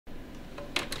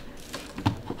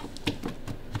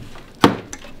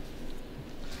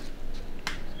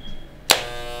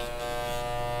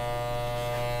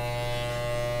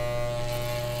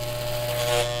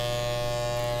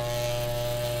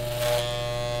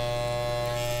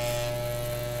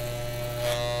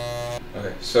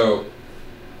So,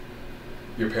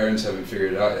 your parents haven't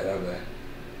figured it out yet, have they?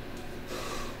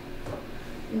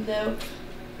 Nope.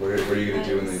 What are you gonna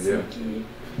do when they do?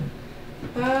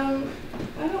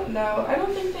 I don't know. I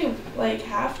don't think they like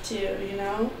have to, you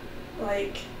know?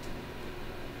 Like,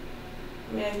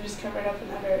 I mean, I can just cover it up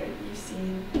whenever you've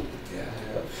seen. Yeah, I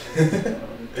have. So,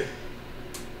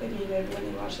 maybe when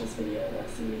they watch this video, they'll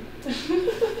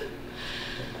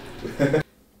see.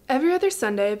 Every other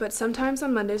Sunday, but sometimes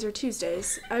on Mondays or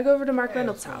Tuesdays, I go over to Mark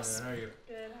Reynolds' house. How are you?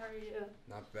 Good, how are you?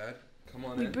 Not bad. Come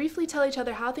on We in. briefly tell each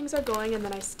other how things are going, and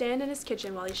then I stand in his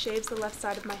kitchen while he shaves the left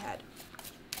side of my head.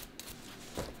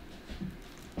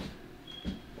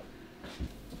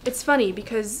 It's funny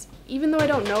because even though I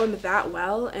don't know him that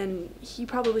well, and he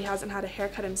probably hasn't had a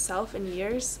haircut himself in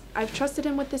years, I've trusted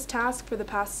him with this task for the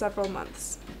past several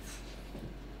months.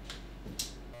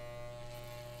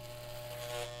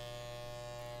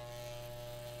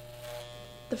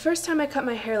 The first time I cut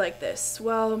my hair like this,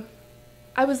 well,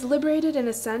 I was liberated in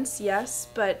a sense, yes,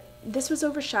 but this was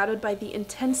overshadowed by the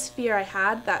intense fear I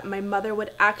had that my mother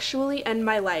would actually end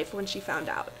my life when she found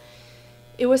out.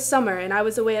 It was summer and I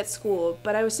was away at school,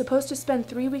 but I was supposed to spend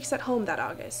 3 weeks at home that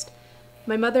August.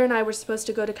 My mother and I were supposed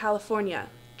to go to California,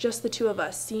 just the two of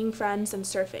us, seeing friends and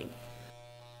surfing.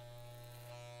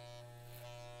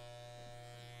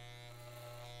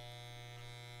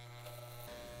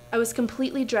 I was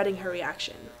completely dreading her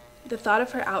reaction. The thought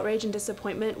of her outrage and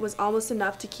disappointment was almost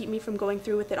enough to keep me from going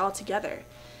through with it altogether.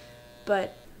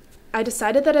 But I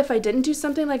decided that if I didn't do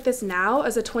something like this now,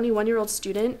 as a 21-year-old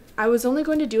student, I was only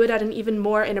going to do it at an even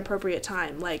more inappropriate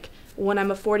time, like when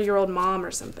I'm a 40-year-old mom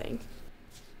or something.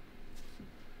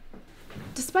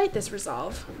 Despite this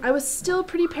resolve, I was still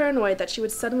pretty paranoid that she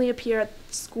would suddenly appear at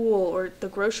school or the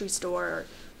grocery store or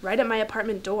right at my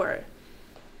apartment door.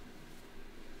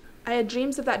 I had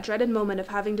dreams of that dreaded moment of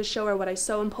having to show her what I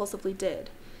so impulsively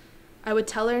did. I would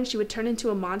tell her and she would turn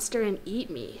into a monster and eat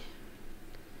me.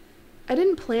 I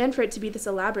didn't plan for it to be this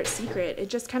elaborate secret, it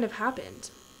just kind of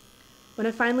happened. When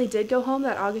I finally did go home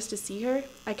that August to see her,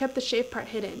 I kept the shaved part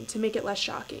hidden to make it less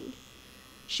shocking.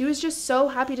 She was just so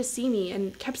happy to see me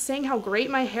and kept saying how great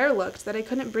my hair looked that I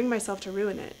couldn't bring myself to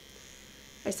ruin it.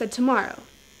 I said tomorrow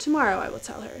I will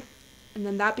tell her. And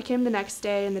then that became the next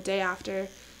day and the day after.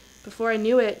 Before I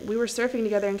knew it, we were surfing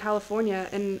together in California,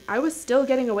 and I was still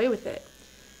getting away with it.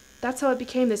 That's how it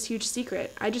became this huge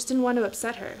secret. I just didn't want to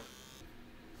upset her.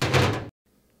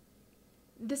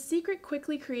 This secret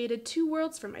quickly created two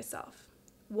worlds for myself.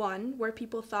 One, where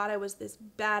people thought I was this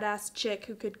badass chick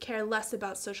who could care less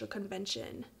about social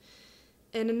convention.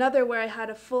 And another where I had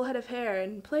a full head of hair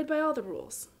and played by all the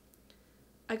rules.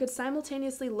 I could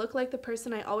simultaneously look like the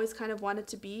person I always kind of wanted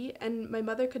to be, and my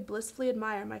mother could blissfully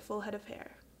admire my full head of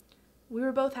hair. We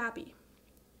were both happy.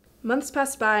 Months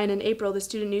passed by, and in April, the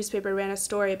student newspaper ran a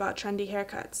story about trendy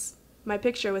haircuts. My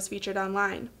picture was featured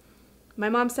online. My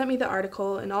mom sent me the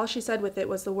article, and all she said with it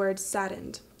was the word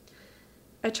saddened.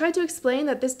 I tried to explain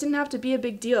that this didn't have to be a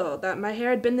big deal, that my hair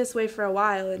had been this way for a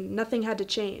while, and nothing had to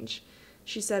change.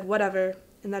 She said whatever,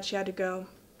 and that she had to go.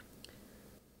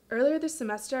 Earlier this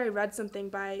semester, I read something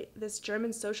by this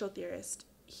German social theorist.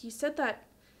 He said that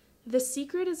the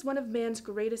secret is one of man's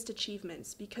greatest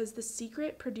achievements because the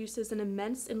secret produces an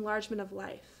immense enlargement of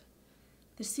life.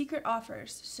 The secret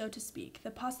offers, so to speak, the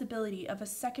possibility of a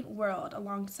second world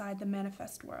alongside the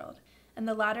manifest world, and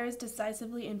the latter is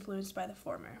decisively influenced by the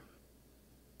former.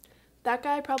 That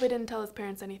guy probably didn't tell his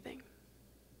parents anything.